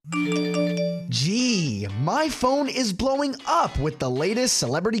my phone is blowing up with the latest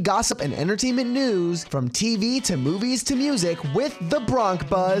celebrity gossip and entertainment news from TV to movies to music with the Bronc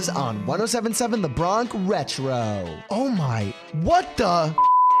Buzz on 107.7 The Bronc Retro. Oh my, what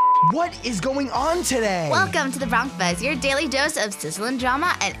is going on today? Welcome to the Bronc Buzz, your daily dose of sizzling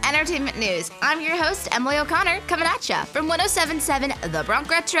drama and entertainment news. I'm your host, Emily O'Connor, coming at ya from 107.7 The Bronc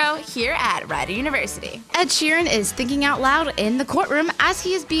Retro here at Rider University. Ed Sheeran is thinking out loud in the courtroom as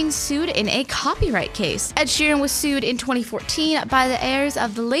he is being sued in a copyright case. Ed Sheeran was sued in 2014 by the heirs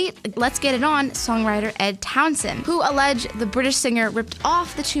of the late Let's Get It On songwriter Ed Townsend, who alleged the British singer ripped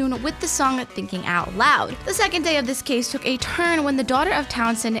off the tune with the song Thinking Out Loud. The second day of this case took a turn when the daughter of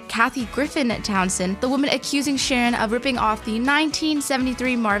Townsend, Kathy Griffin Townsend, the woman accusing Sheeran of ripping off the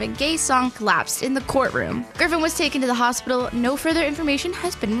 1973 Marvin Gaye song, collapsed in the courtroom. Griffin was taken to the hospital. No further information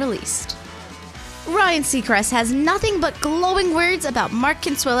has been released. Ryan Seacrest has nothing but glowing words about Mark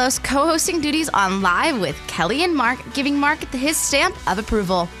Consuelo's co-hosting duties on Live with Kelly and Mark, giving Mark his stamp of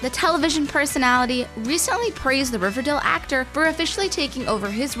approval. The television personality recently praised the Riverdale actor for officially taking over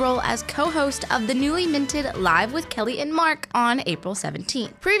his role as co-host of the newly minted Live with Kelly and Mark on April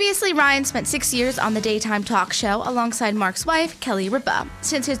 17th. Previously, Ryan spent 6 years on the daytime talk show alongside Mark's wife, Kelly Ripa.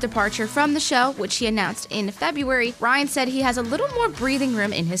 Since his departure from the show, which he announced in February, Ryan said he has a little more breathing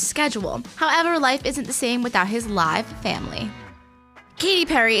room in his schedule. However, life isn't the same without his Live family. Katy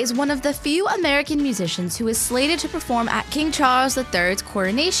Perry is one of the few American musicians who is slated to perform at King Charles III's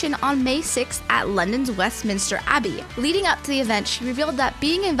coronation on May 6th at London's Westminster Abbey. Leading up to the event, she revealed that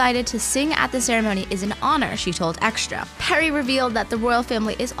being invited to sing at the ceremony is an honor, she told Extra. Perry revealed that the royal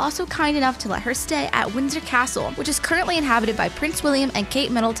family is also kind enough to let her stay at Windsor Castle, which is currently inhabited by Prince William and Kate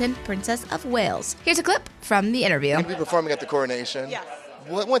Middleton, Princess of Wales. Here's a clip from the interview. You'll be performing at the coronation. Yes.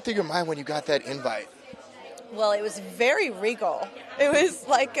 What went through your mind when you got that invite? Well, it was very regal. It was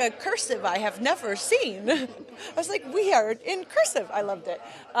like a cursive I have never seen. I was like, we are in cursive. I loved it.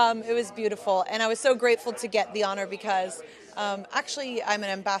 It was beautiful. And I was so grateful to get the honor because actually I'm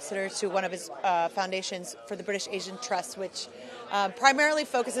an ambassador to one of his foundations for the British Asian Trust, which primarily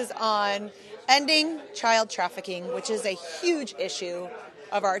focuses on ending child trafficking, which is a huge issue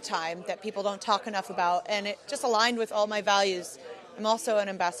of our time that people don't talk enough about. And it just aligned with all my values. I'm also an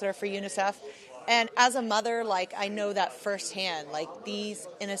ambassador for UNICEF. And as a mother, I know that firsthand, these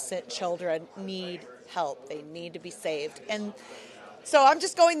innocent children need help. They need to be saved. And so I'm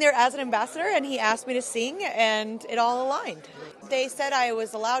just going there as an ambassador, and he asked me to sing, and it all aligned. They said I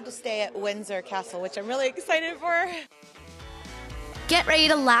was allowed to stay at Windsor Castle, which I'm really excited for. Get ready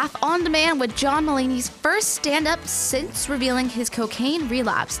to laugh on demand with John Mulaney's first stand-up since revealing his cocaine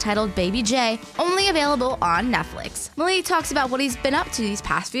relapse, titled Baby J, only available on Netflix. Mulaney talks about what he's been up to these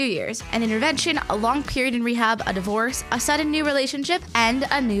past few years: an intervention, a long period in rehab, a divorce, a sudden new relationship, and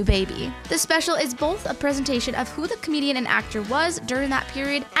a new baby. The special is both a presentation of who the comedian and actor was during that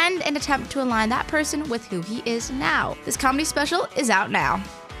period and an attempt to align that person with who he is now. This comedy special is out now.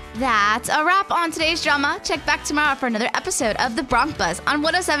 That's a wrap on today's drama. Check back tomorrow for another episode of The Bronc Buzz on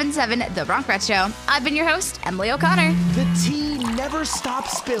 107.7 The Bronc Retro. I've been your host, Emily O'Connor. The tea never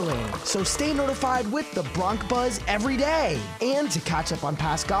stops spilling, so stay notified with the Bronc Buzz every day. And to catch up on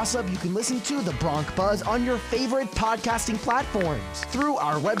past gossip, you can listen to the Bronc Buzz on your favorite podcasting platforms through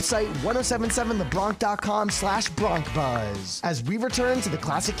our website, 1077thebronc.com/BroncBuzz. As we return to the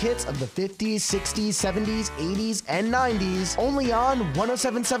classic hits of the 50s, 60s, 70s, 80s, and 90s, only on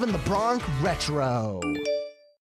 1077 The Bronc Retro.